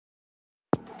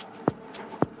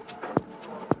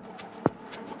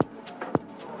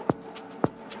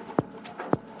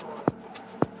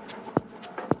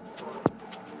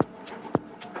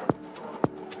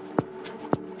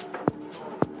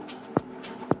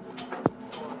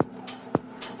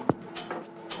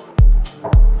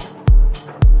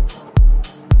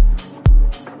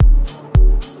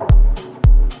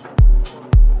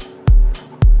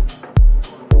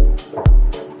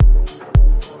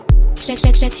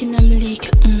Platinum League.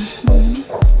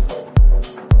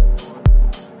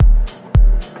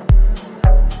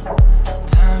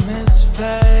 Time is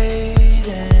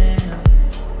fading.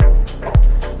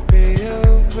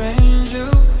 Rearrange you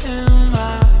in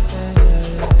my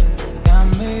head. Got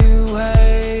me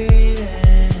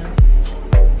waiting.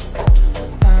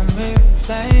 I'm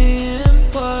replaying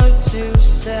what you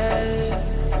said.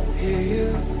 Hear you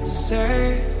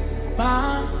say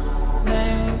my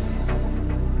name.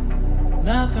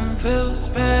 Nothing feels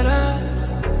better.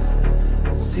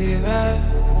 See right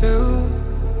through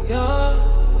your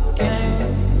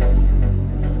game.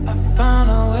 I found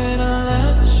a way to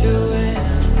let you in.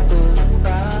 Ooh,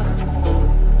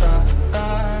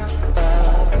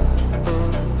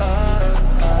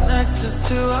 connected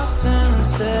to our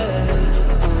senses.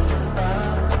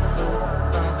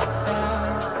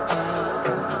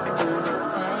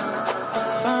 I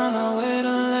found a way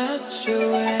to let you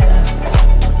in.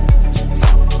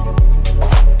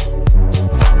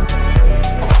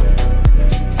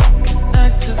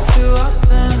 To our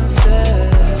senses.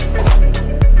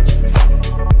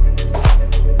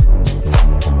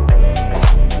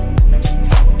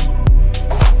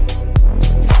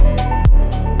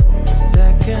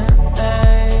 Second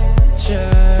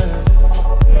nature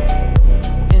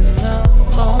in the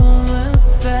moments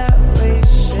that we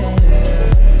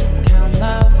share. Count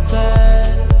my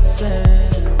blessings.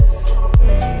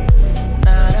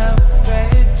 Not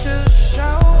afraid to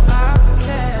show I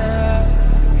care.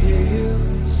 Hear you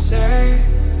say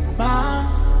my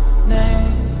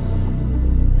name.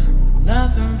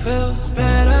 Nothing feels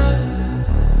better.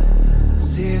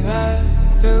 See right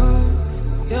through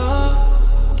your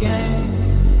game.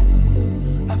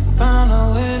 I found a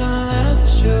way to let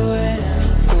you in.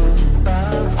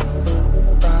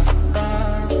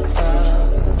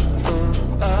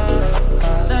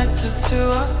 Connected to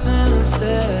our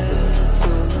senses.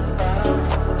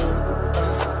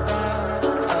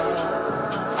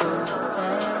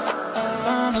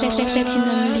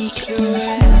 Platinum League.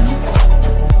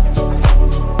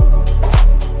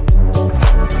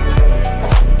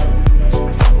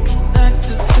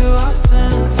 Connected to our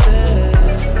senses.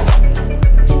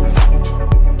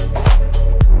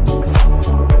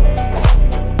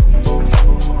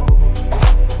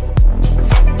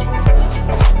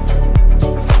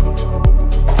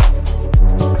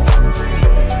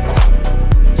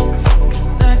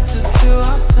 Connected to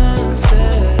our senses.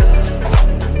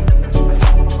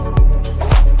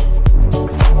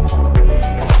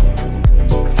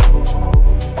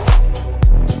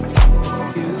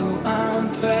 You I'm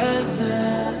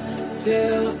present,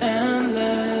 feel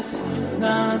endless.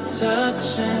 Not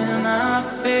touching, I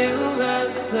feel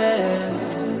restless.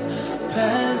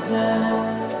 Present,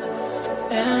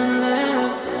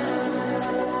 endless.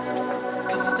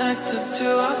 Connected to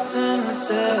our senses.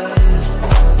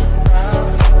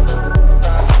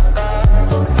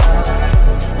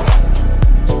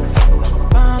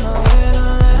 Found a way to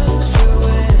let you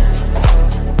in.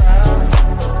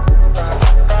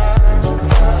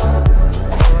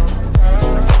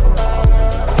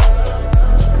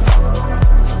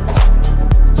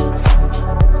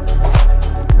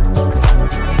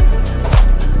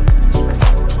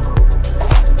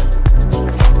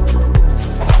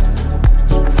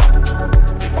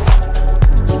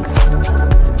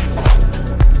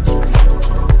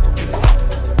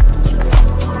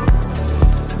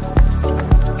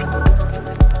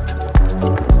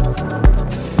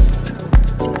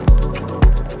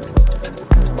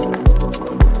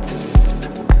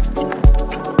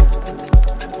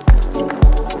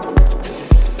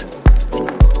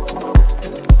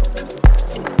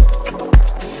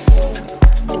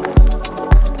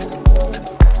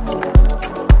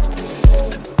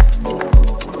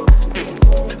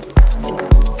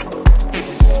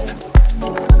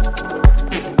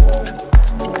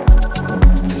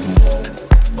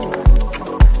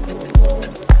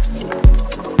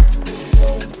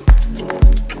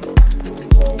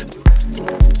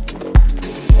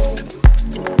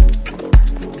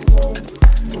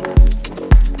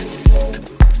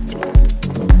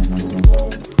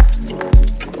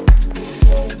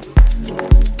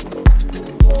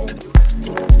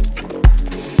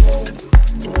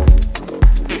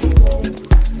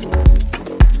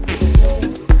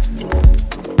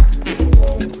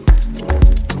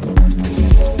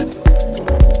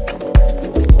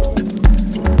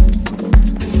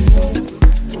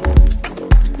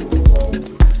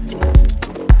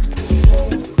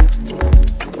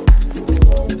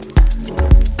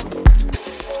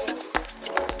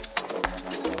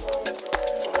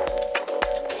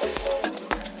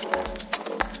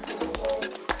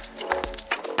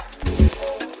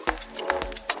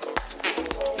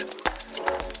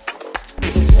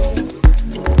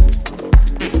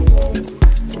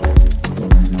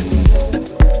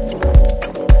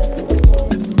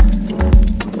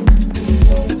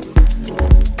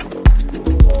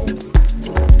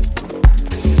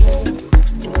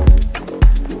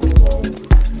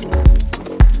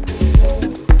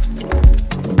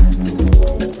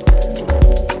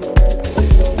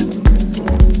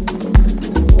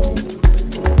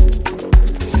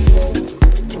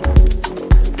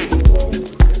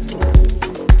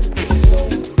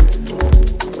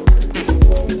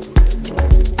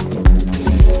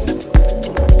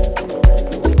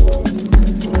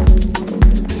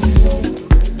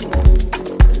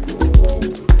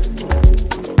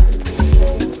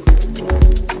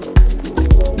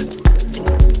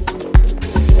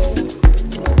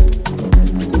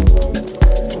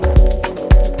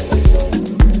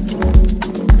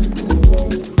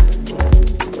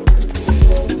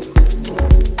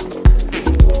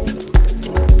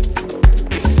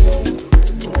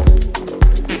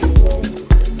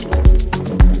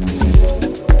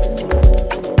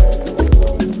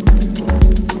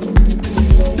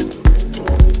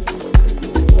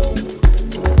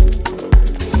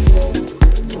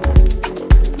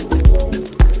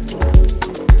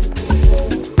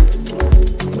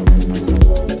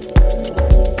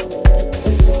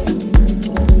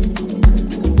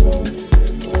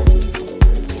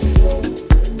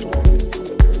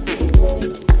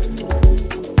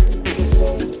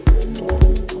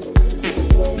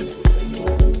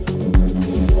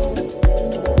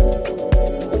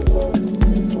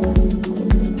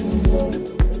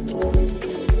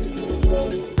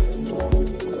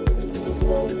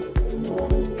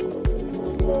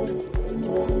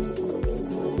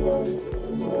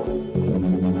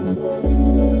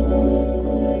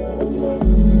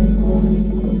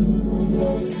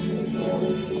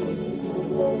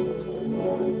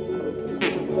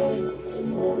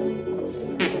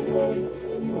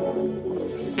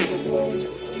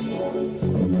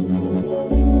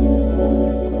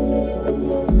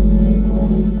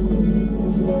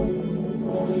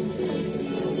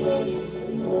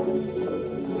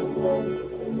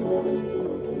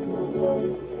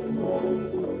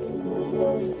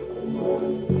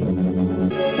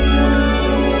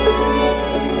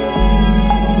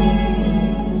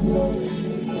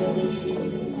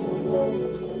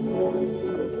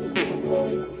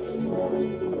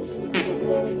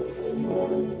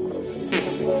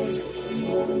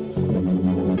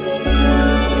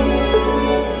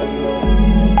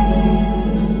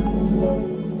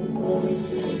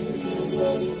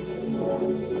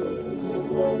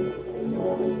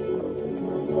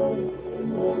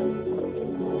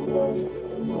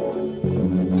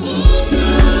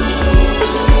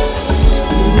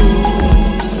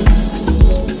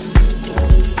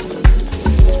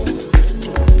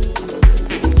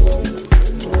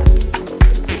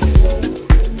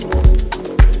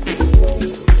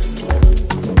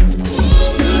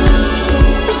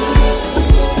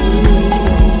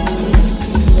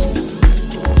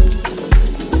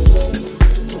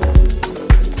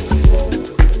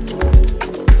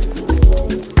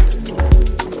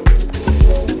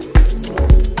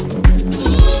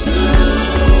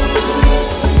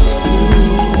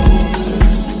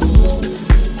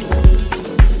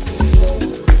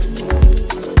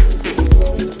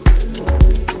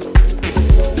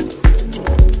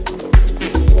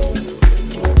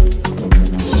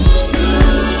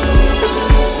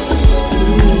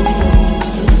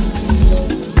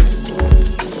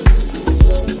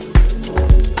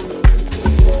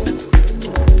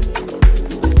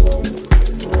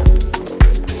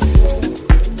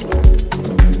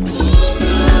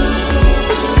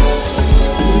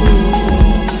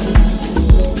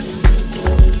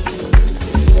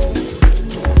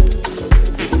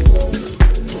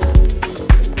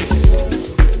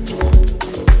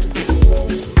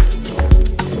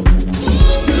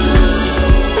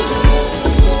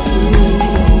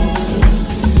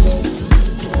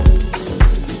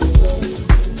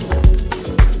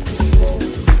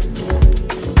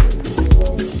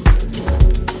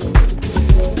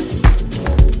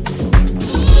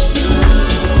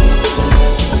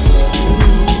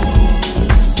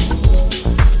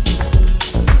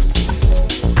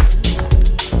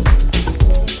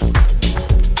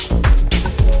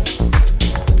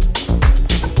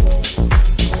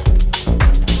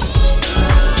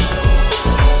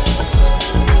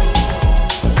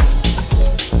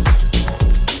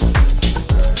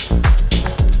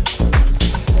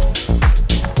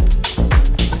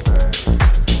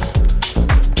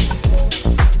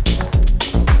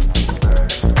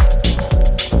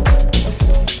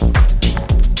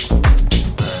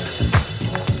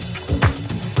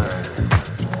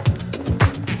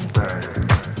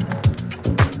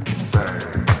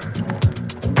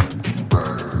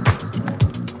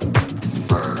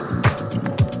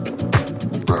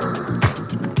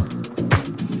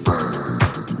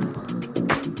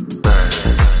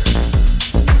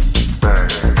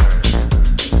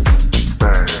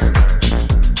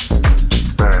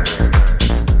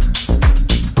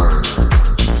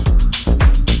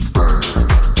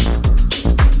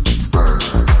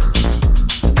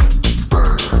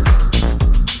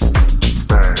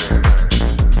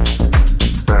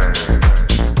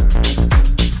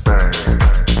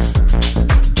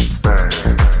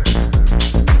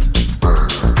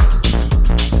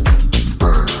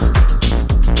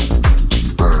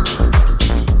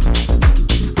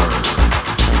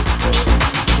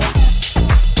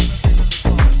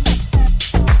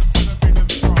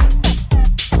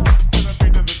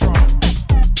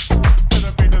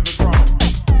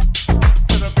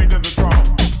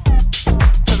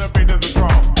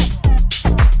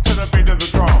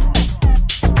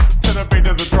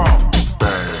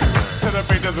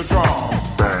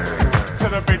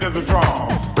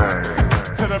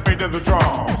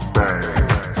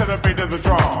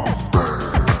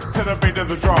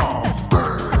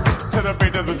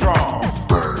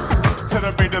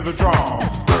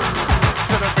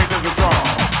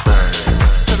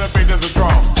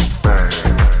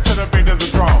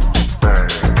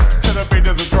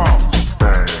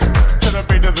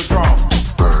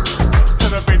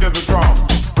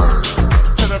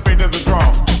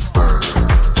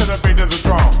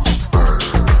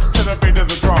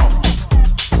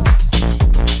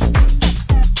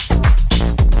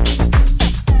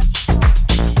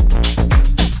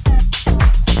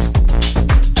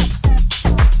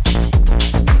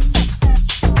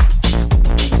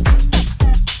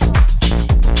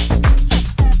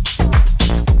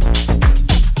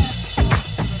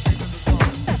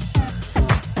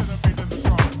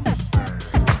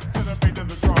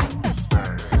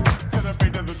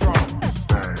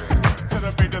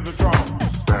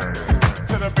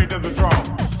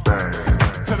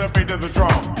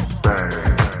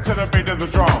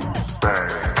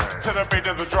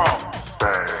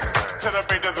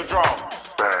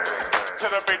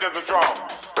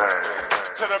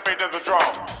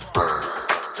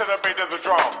 to the beat of the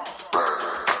drum,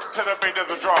 to the beat of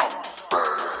the drum,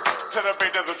 to the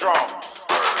beat of the drum,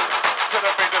 to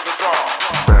the beat of the drum.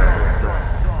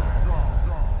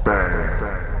 Bang,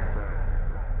 bang,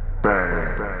 bang,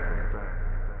 bang,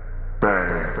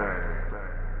 bang, bang,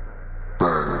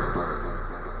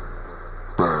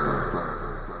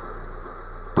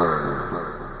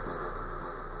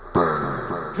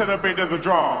 to the beat of the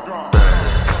drum.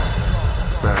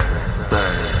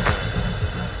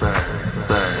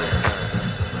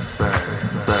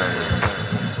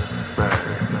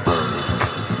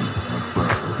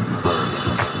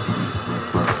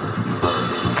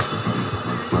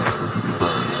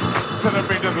 To the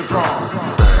beat of the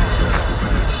drum.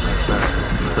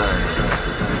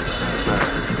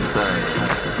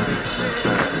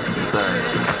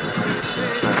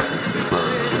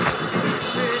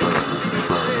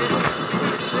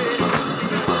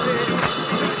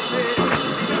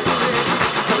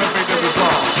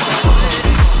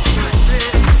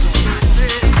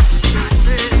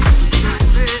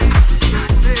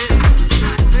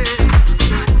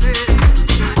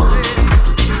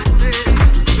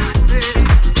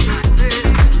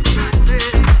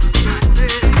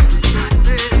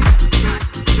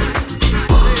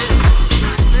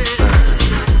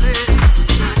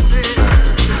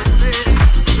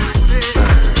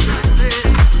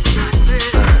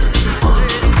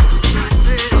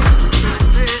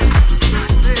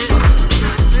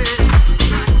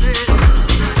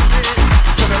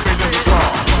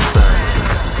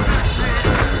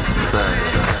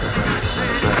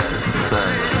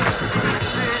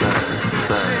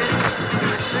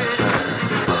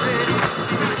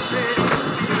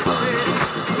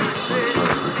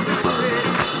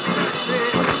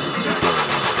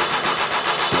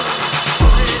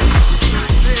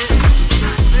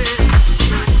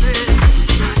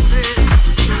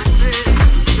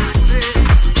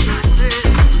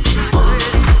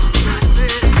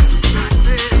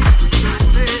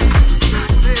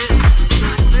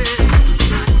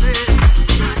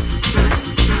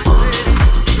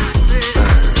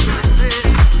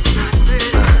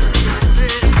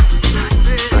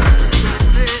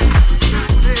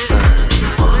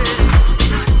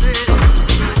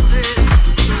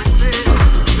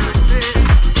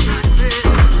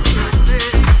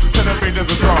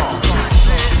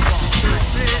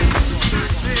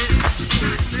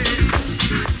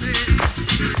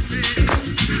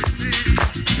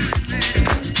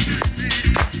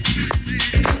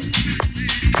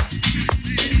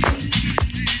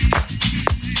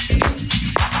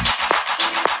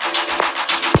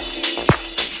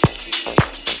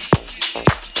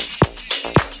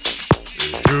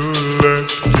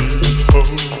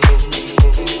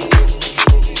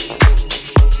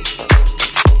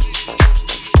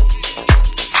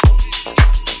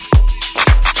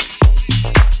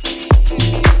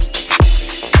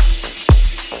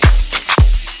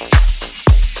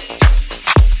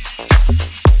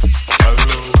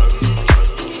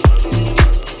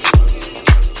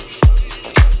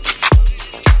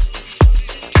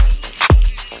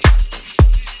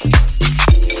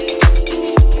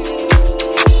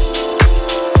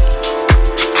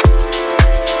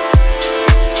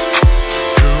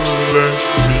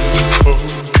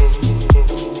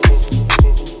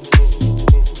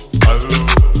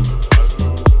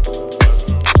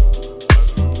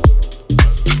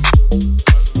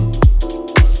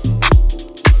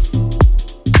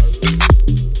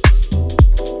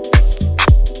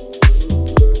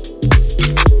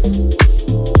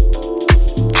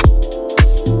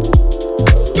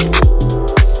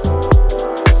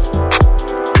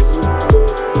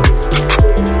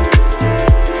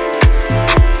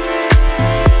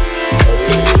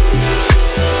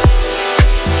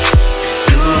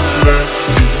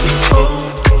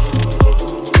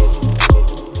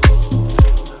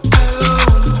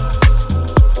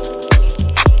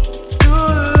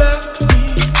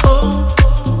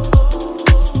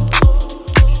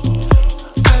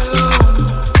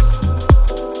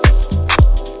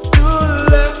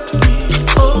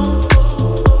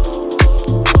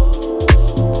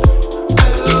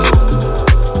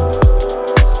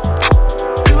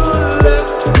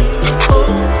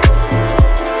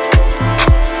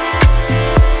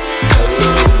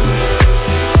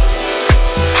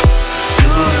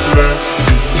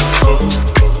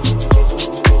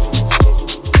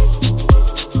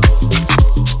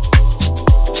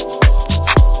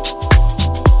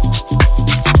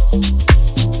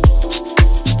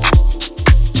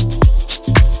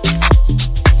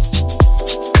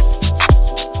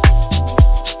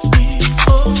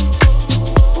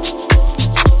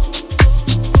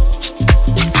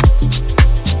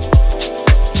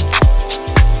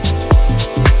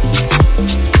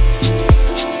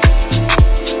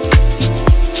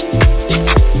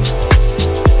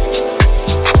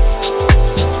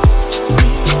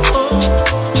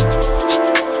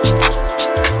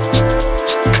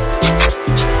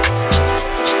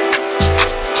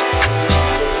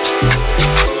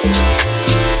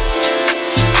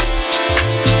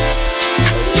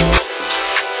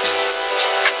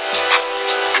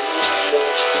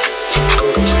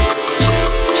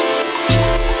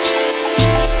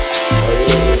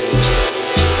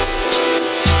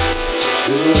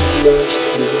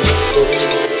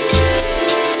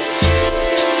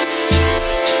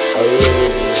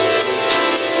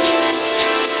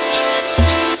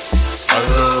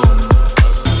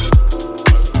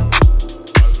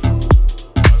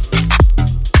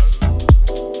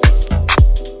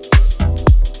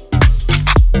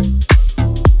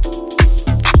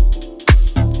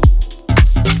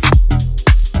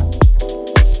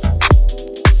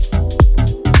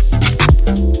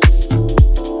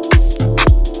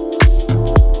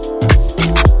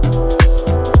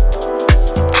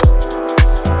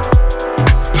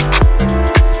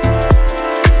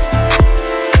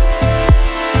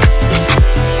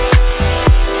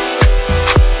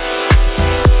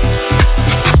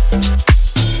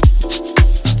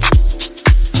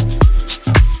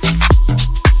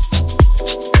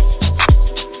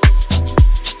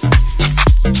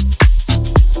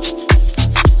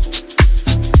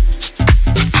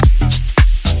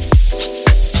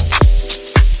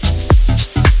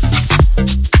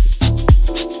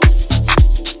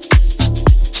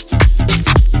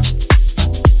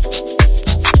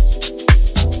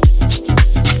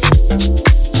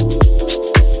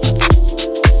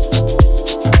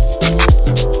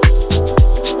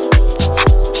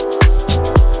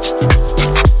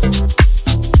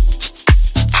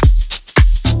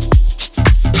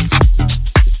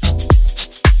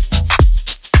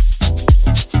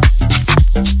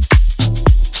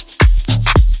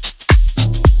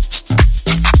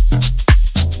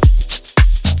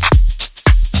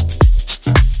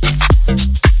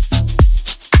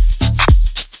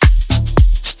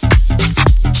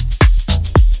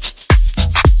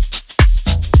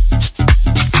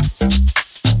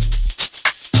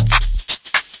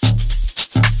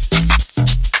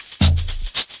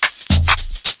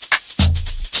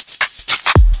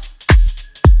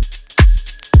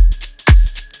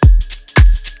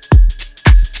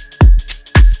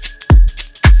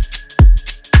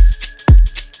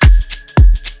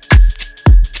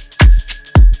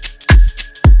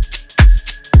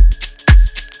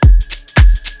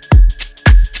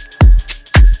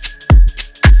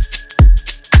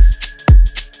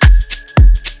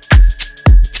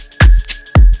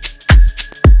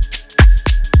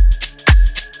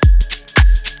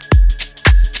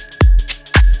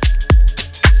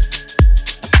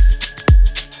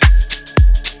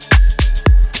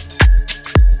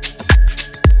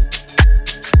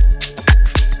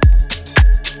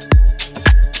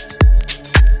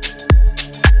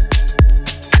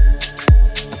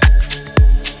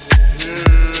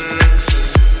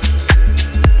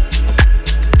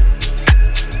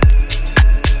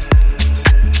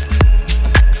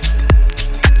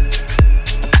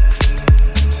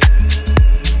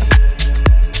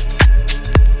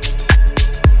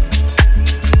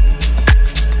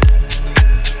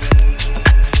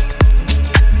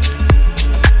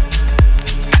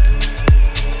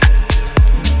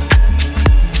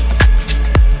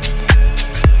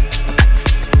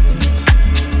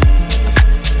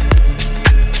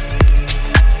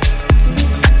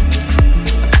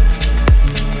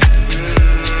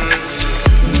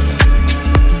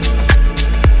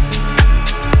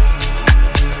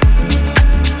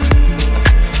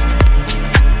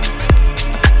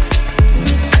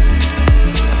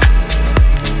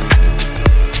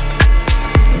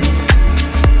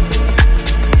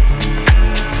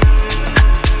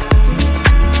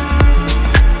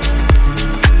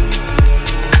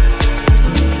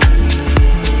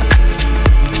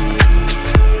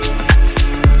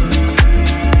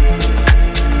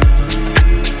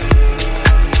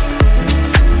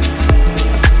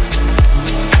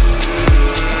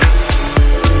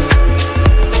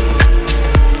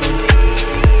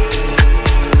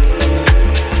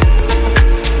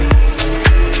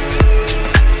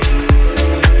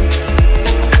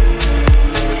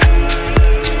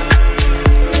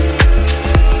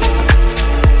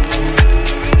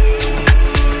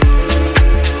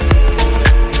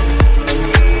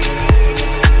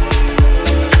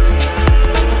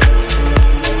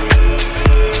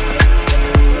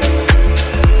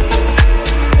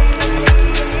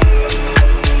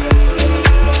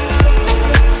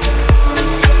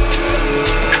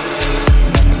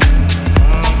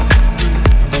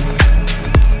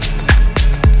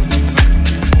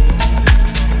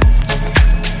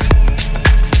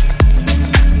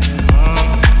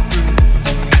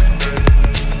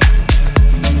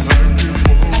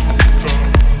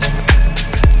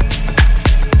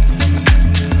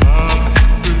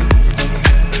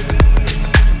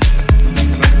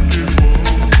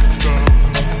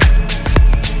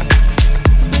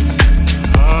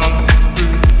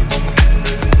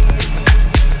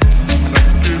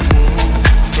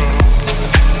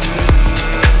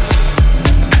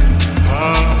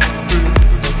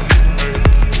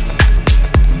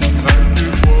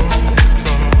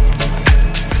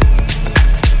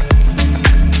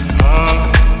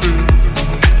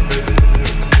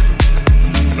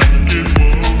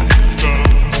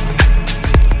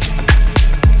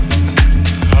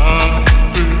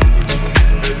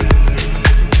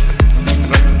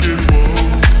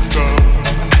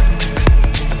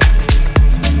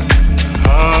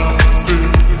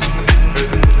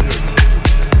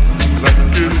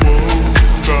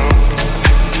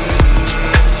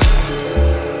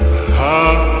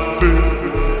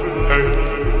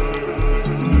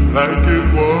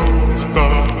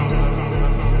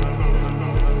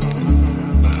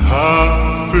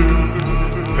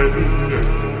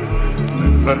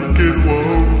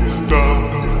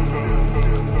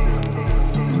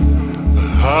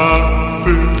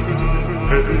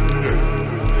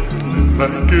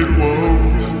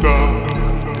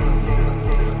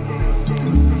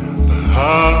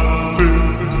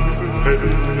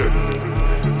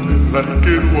 like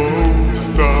it won't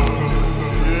stop.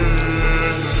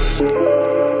 Yeah.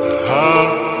 I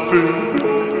feel,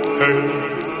 hey,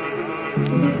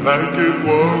 like it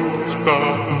won't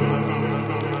stop.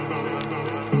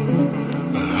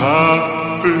 I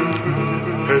feel,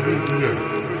 hey, yeah,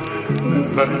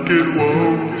 like it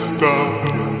won't stop.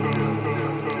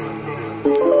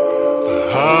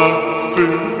 I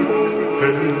feel,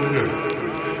 hey, yeah,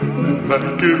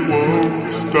 like it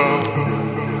won't stop.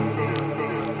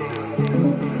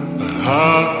 I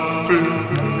feel,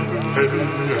 hey,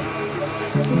 yeah,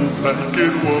 like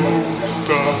it won't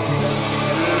stop.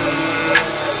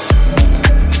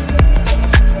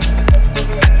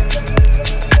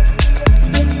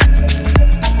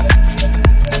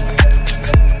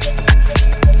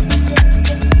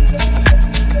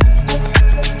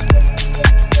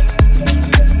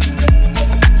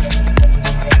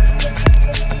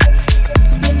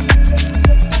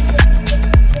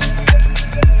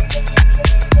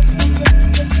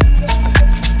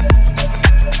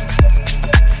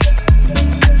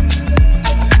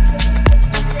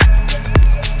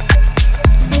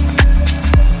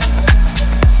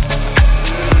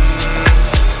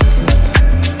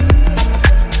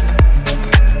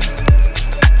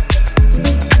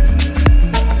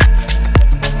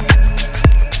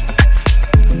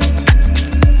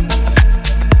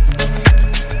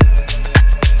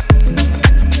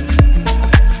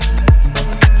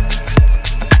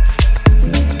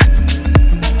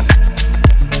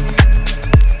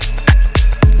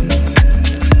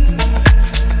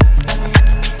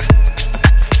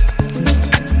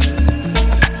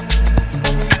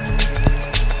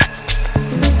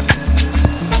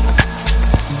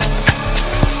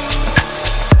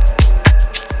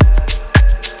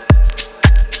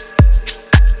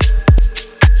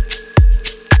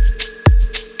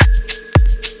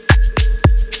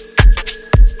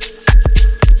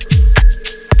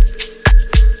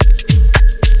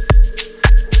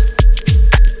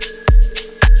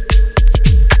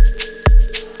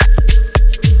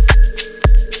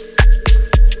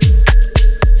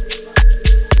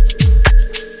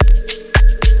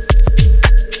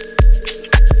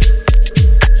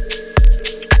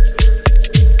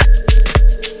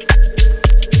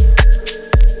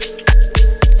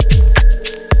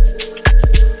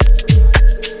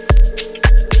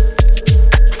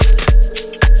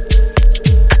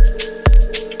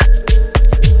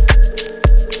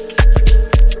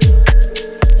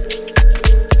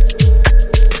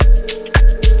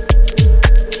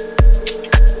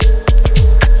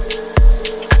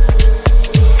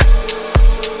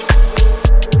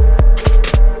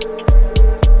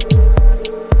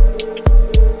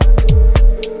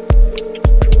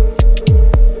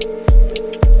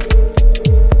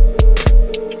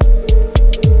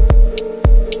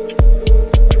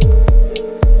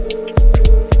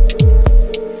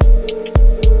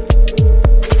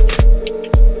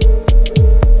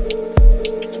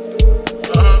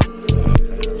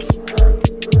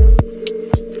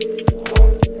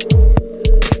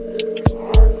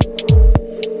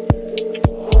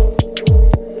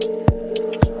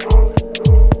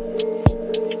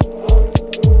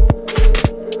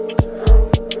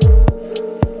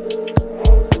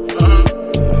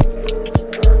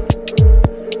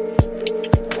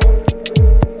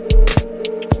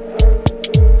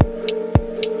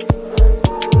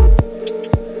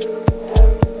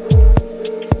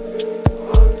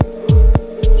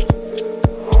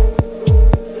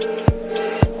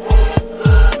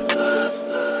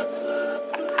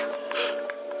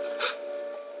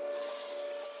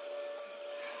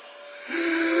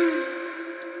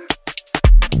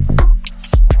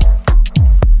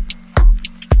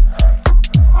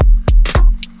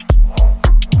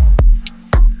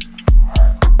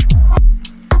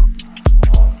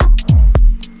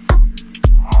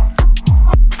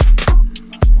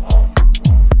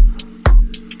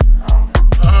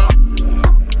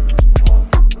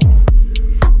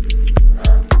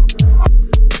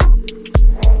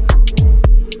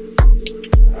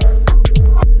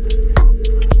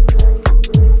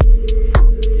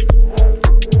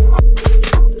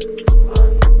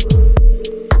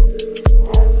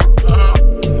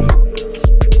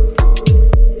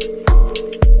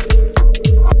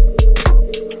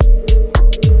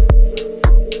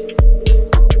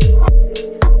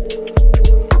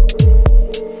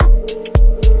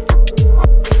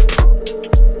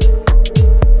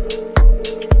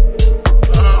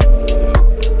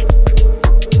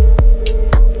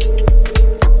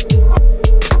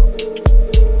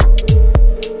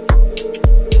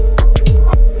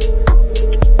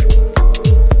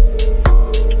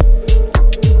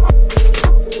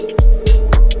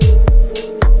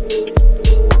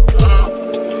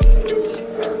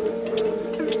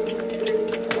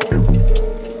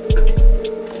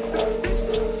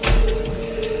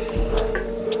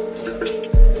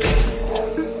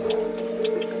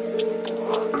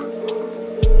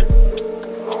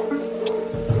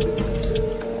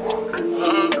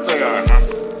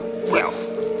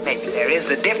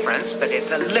 difference, but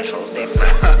it's a little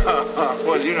different.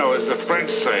 Well, you know, as the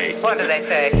French say. What do they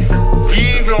say?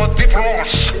 Vive la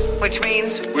différence! Which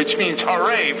means? Which means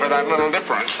hooray for that little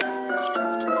difference.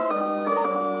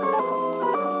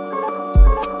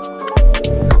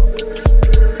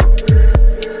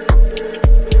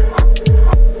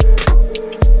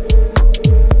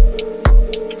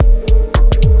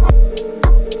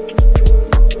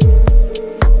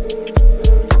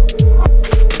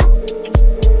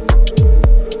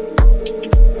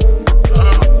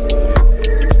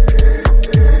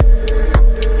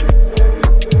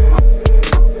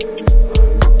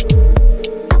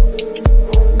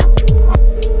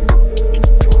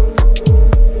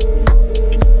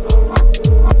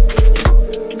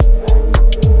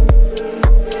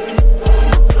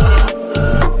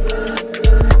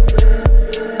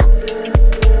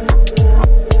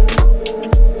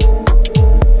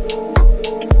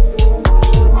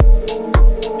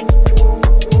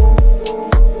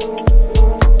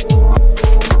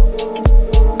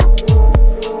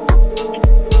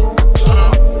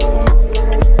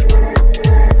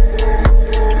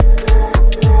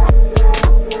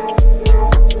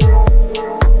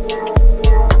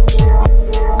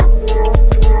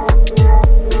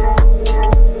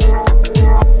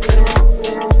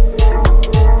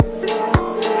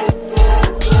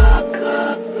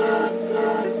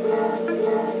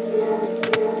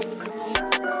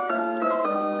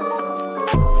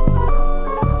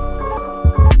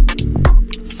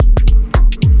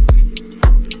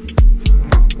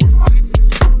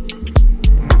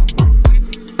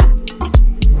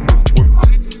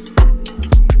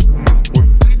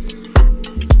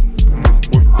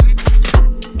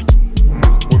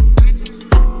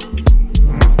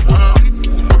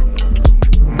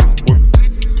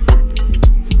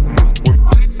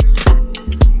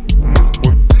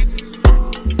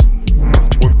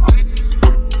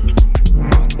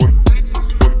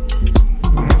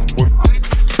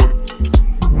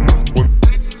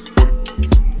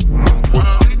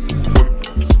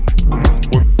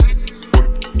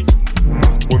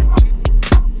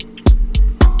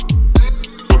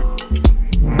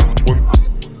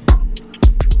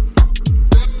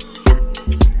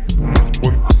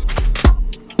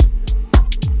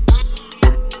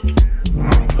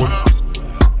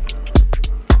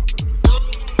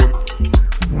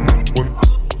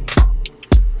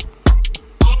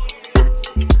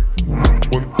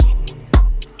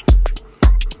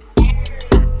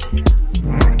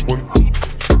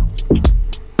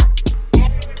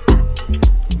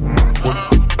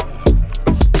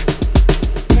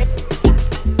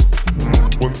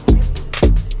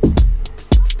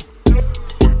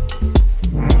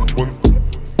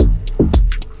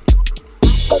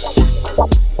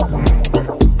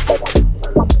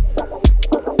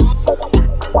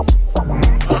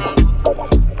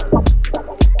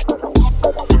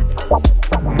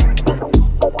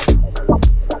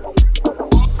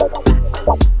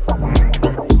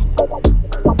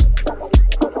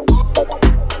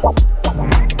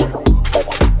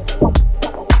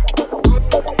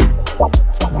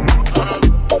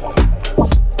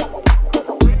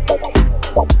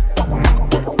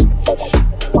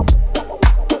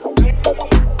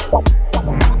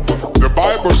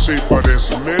 Bible say, but as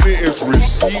many as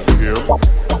received him,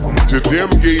 to them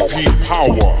gave he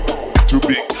power to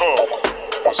become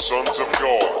the sons of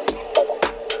God.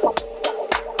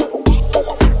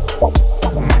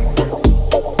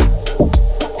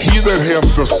 He that hath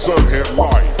the Son hath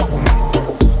life.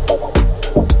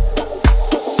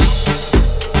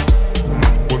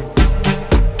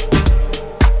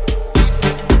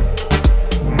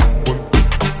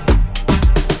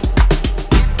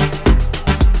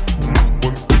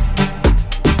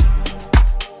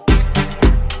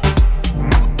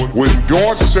 When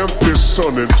God sent his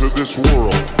Son into this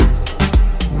world,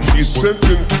 he sent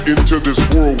him into this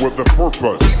world with a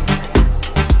purpose.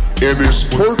 And his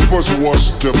purpose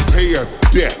was to pay a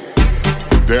debt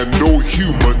that no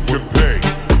human could pay.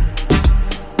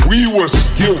 We was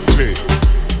guilty.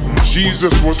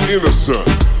 Jesus was innocent.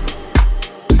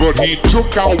 But he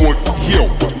took our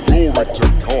guilt. Glory to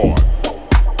God.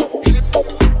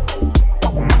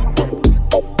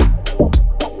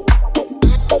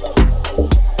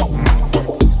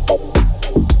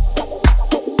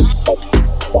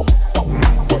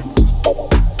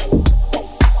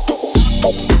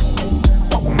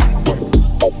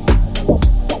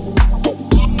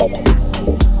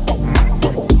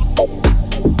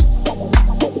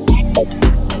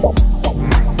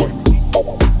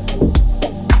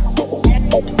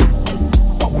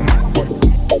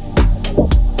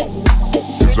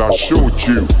 I showed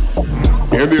you,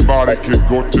 anybody can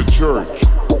go to church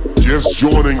Just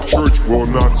joining church will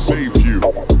not save you.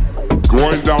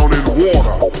 Going down in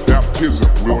water, baptism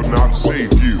will not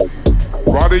save you.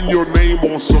 Writing your name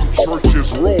on some church's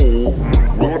roll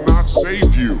will not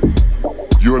save you.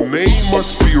 Your name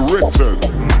must be written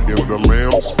in the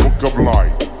Lamb's Book of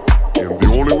Life. And the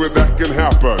only way that can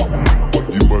happen,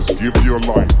 you must give your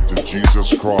life to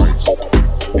Jesus Christ.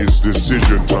 It's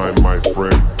decision time, my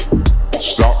friend.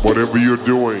 Stop whatever you're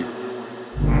doing.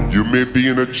 You may be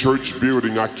in a church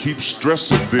building. I keep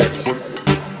stressing this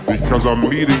because I'm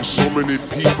meeting so many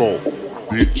people.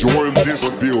 They join this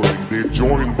building, they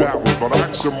join that one, but I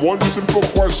ask them one simple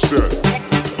question.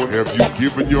 Have you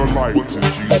given your life to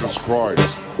Jesus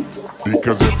Christ?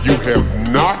 Because if you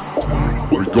have not,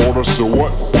 regardless of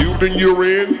what building you're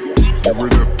in a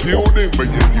building, but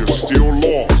you're still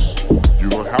lost. You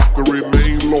don't have to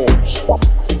remain lost.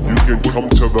 You can come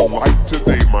to the light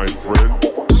today, my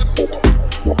friend.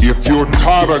 If you're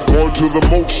tired of going through the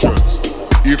motions,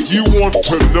 if you want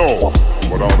to know,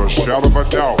 without a shadow of a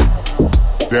doubt,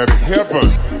 that heaven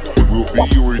will be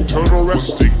your eternal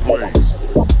resting place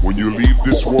when you leave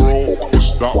this world,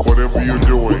 stop whatever you're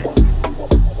doing.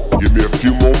 Give me a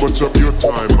few moments of your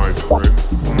time, my friend.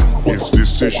 It's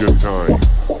decision time.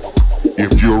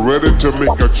 If you're ready to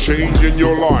make a change in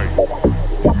your life,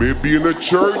 you may be in a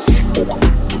church,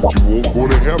 but you won't go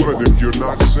to heaven if you're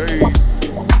not saved.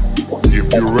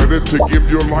 If you're ready to give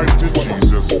your life to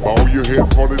Jesus, bow your head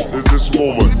for this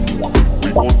moment.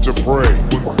 We want to pray.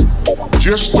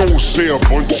 Just don't say a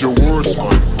bunch of words,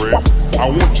 my friend. I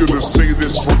want you to say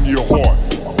this from your heart,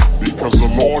 because the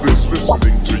Lord is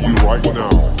listening to you right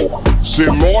now. Say,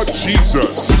 Lord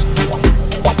Jesus,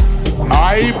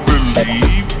 I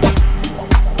believe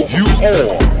you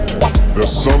are the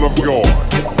Son of God.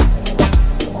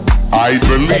 I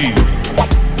believe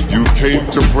you came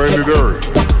to planet Earth.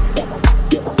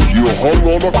 You hung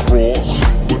on a cross.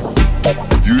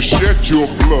 You shed your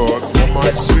blood for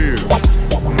my sins.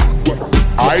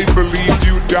 I believe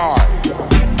you died.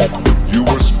 You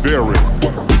was buried.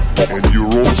 And you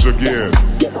rose again.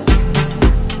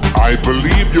 I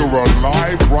believe you're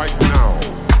alive right now.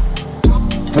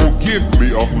 Forgive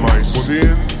me of my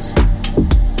sins.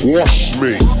 Wash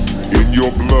me in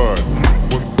your blood.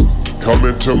 Come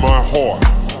into my heart.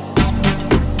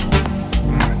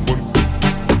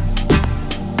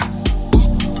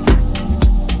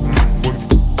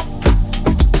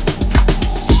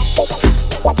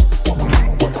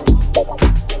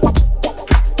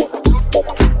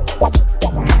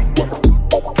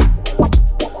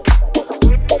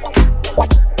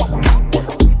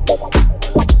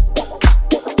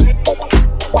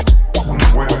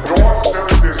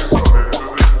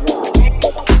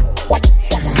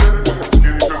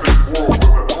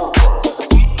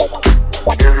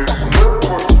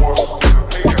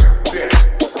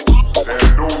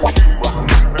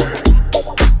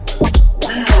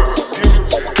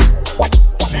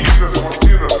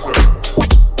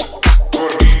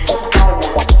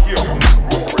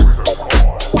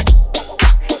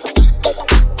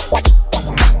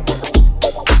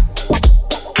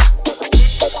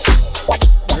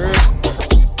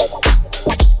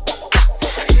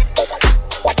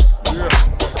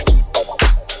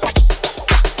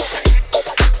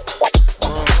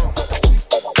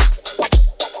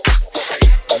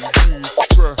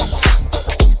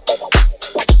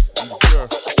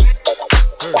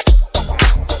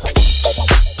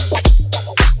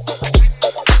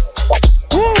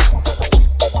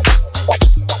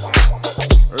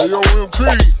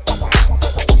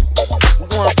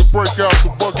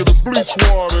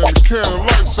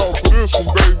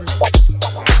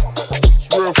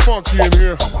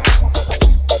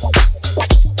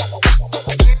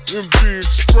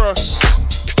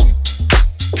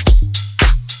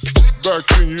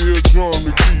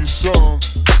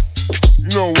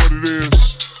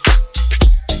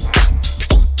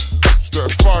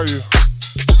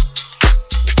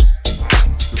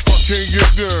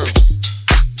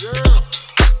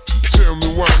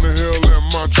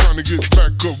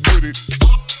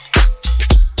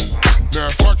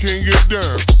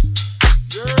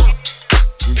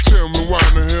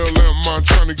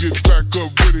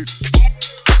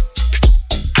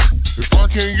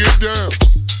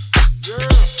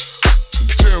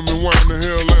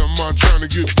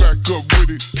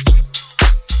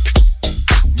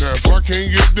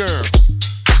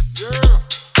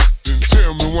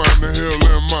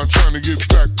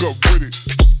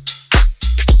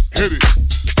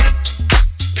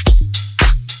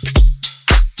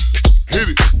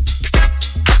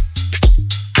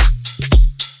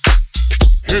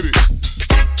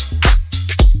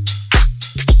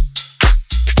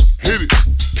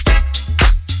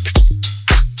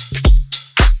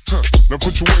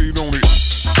 put your weight on it.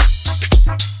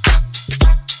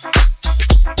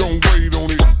 Don't wait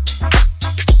on it.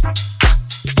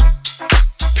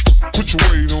 Put your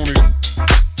weight on it.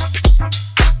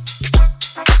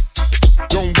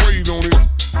 Don't wait on it.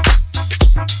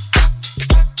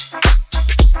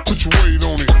 Put your weight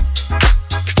on it.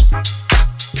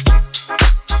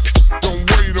 Don't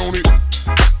wait on it.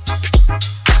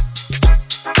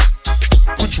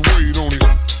 Put your weight on it.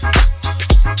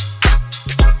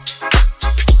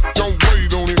 Don't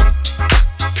wait on it.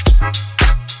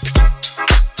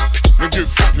 And get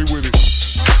funky with it.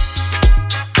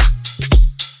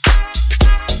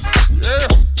 Yeah.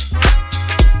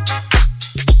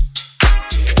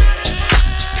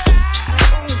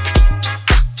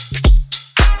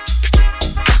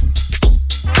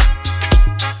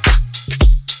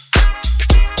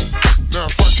 Now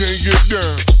if I can't get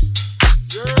down,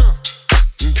 yeah,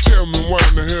 then tell me why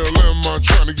in the hell am I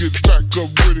trying to get back up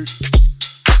with it?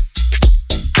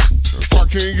 If I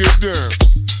can't get down,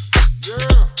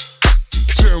 yeah, then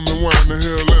tell me why in the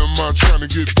hell am I trying to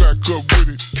get back up with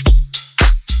it?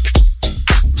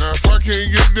 Now if I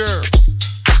can't get down,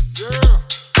 yeah,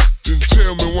 then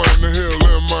tell me why in the hell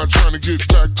am I trying to get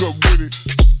back up with it?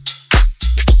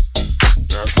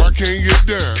 Now if I can't get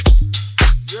down,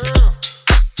 yeah,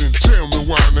 then tell me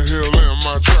why in the hell am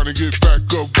I trying to get back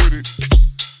up with it?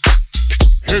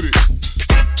 Hit it.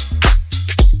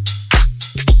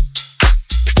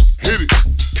 Hit it.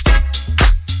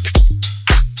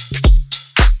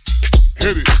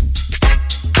 Hit it.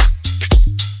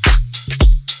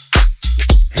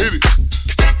 Hit it.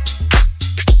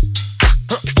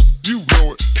 Huh, you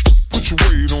know it. Put your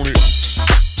weight on it.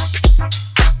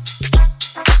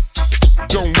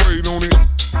 Don't wait on it.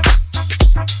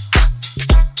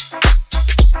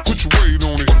 Put your weight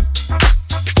on it.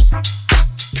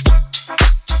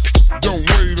 Don't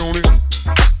wait on it.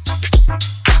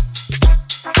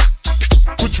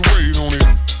 Put your weight on it.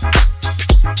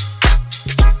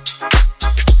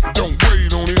 Don't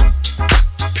wait on it.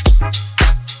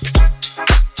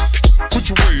 Put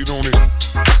your weight on it.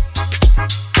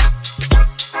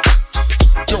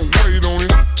 Don't wait on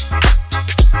it.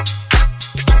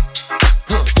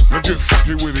 Huh, now get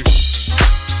funky with it.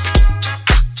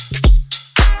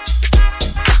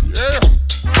 Yeah.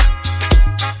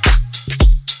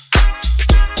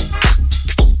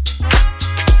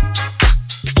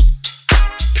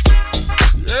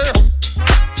 Yeah.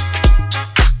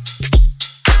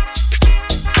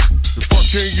 If I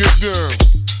can't get down,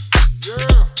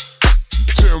 yeah,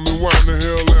 tell me why in the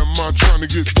hell am I trying to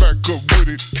get back up with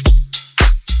it?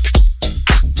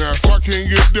 Now if I can't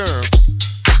get down,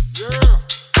 yeah,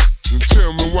 then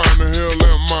tell me why in the hell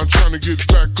am I trying to get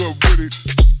back up with it?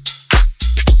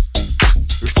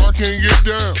 If I can't get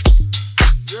down,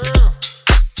 yeah,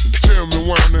 then tell me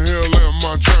why in the hell am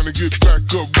I trying to get back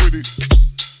up with it?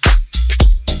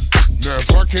 Now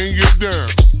if I can't get down,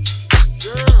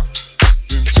 yeah,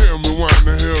 then tell me why in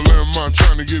the hell am I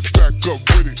trying to get back up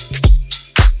with it?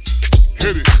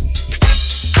 Hit it.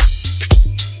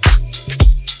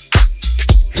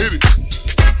 Hit it.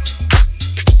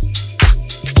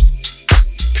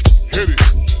 Hit it.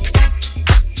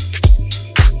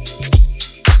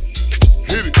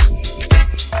 Hit it.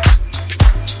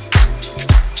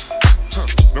 Huh,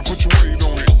 now put your weight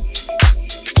on it.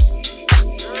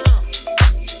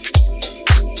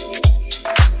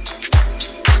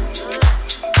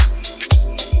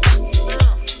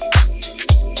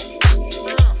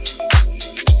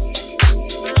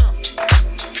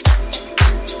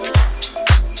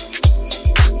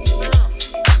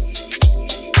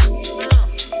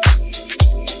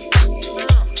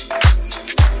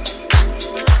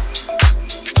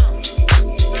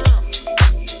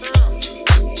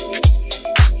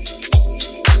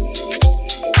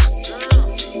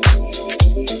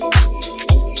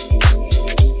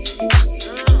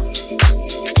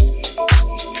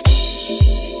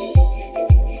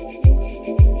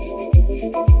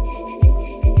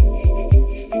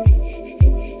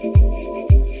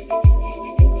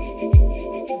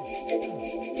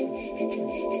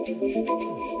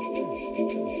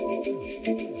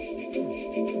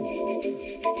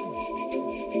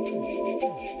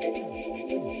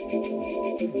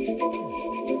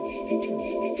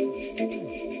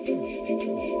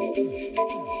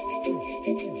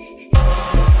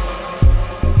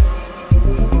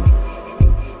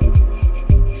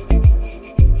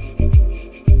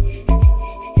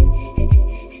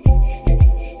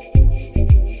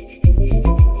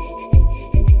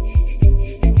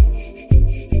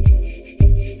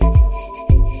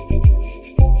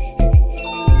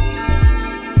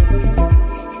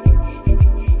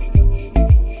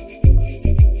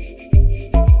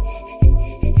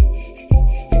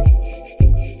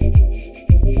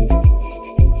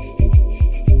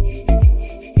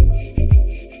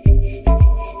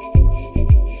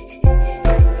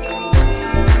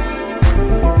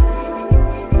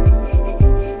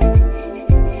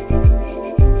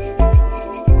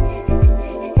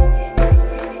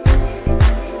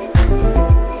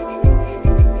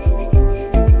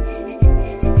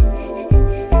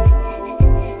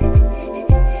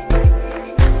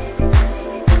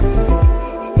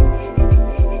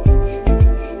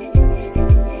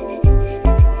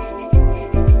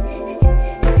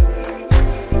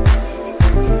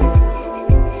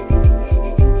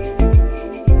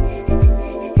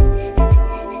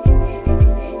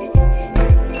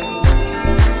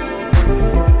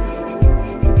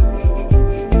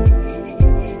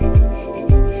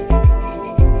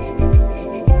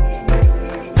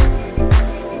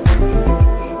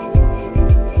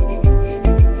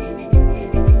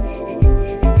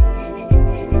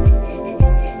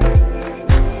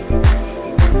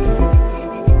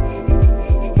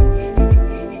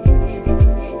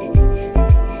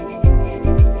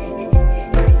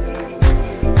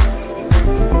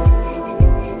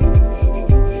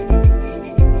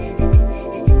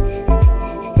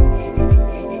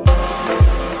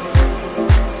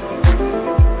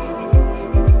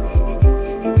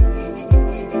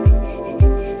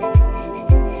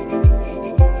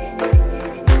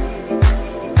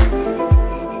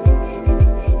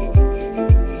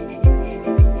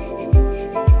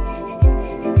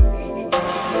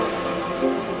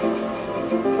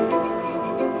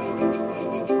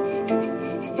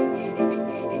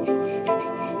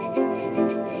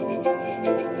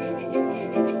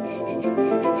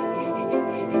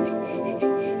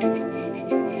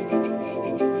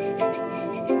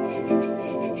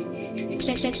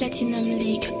 Platinum